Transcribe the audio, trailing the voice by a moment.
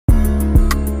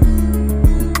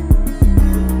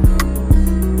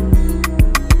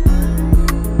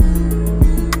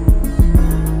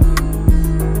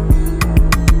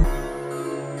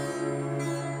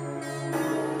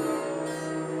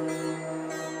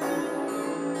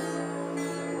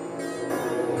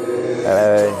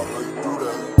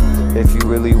If you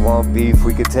really want beef,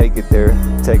 we could take it there.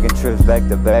 Taking trips back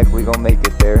to back, we gon' make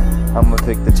it there. I'ma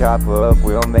pick the chopper up,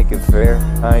 we gon' make it fair.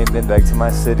 I ain't been back to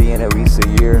my city in at least a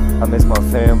year. I miss my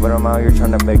fam, but I'm out here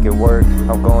trying to make it work.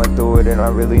 I'm going through it and I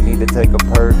really need to take a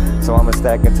perk. So I'ma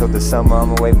stack until the summer,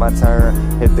 I'ma wait my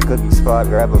turn. Hit the cookie spot,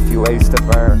 grab a few eights to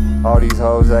burn. All these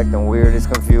hoes acting weird, it's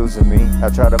confusing me. I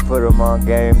try to put them on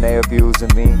game, they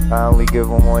abusing me. I only give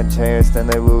them one chance, then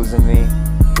they losing me.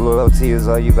 Loyalty is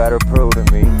all you gotta prove to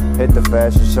me. Hit the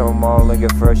fashion show mall and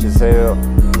get fresh as hell.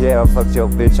 Yeah, I fucked your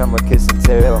bitch, I'ma kiss and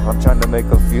tell. I'm trying to make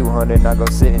a few hundred, not go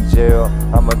sit in jail.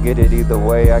 I'ma get it either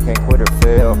way, I can't quit or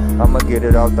fail. I'ma get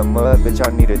it out the mud, bitch,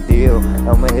 I need a deal.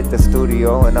 I'ma hit the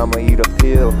studio and I'ma eat a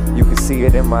pill. You can see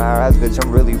it in my eyes, bitch,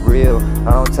 I'm really real.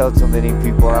 I don't tell too many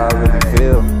people how I really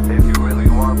feel. If you really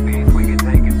want beef, we can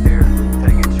take it there.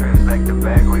 Taking trips back to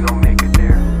back, we gon' make it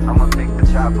there. I'ma pick the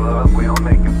chopper up, we gon'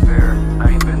 make it fair. I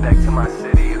ain't been back to my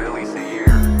city in at least a year.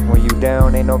 When you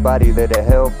down, ain't nobody there to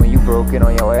help. When you broken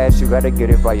on your ass, you gotta get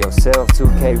it by yourself.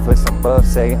 2K for some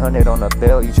buffs, 800 on the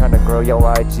belt. You tryna grow your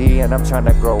IG and I'm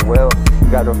tryna grow well. You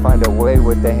gotta find a way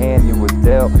with the hand you was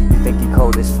dealt. You think he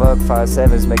cold as fuck,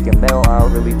 5'7's making melt. I'll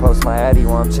really post my addy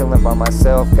while I'm chillin' by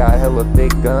myself. Got hella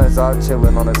big guns, all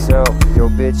chillin' on the shelf. Yo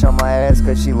bitch on my ass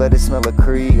cause she let it smell of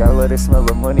Creed. I let it smell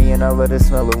of money and I let it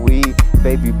smell of weed.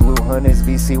 Baby blue hunters,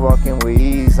 VC walking with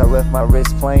ease. I left my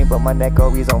wrist plain but my neck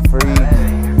always on free.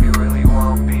 If you really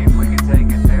want beef, we can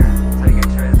take it there. Taking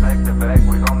trips back to back,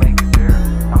 we gon' make it there.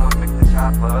 I'ma pick the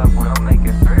chopper up, we gon' make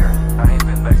it fair. I ain't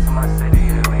been back to my city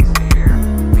in at least a year.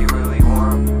 If you really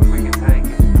want, we can take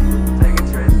it.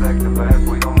 Taking trips back to back,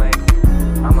 we gon' make it.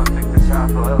 I'ma pick the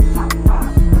chopper up.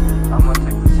 I'ma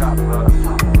pick the chopper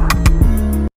up.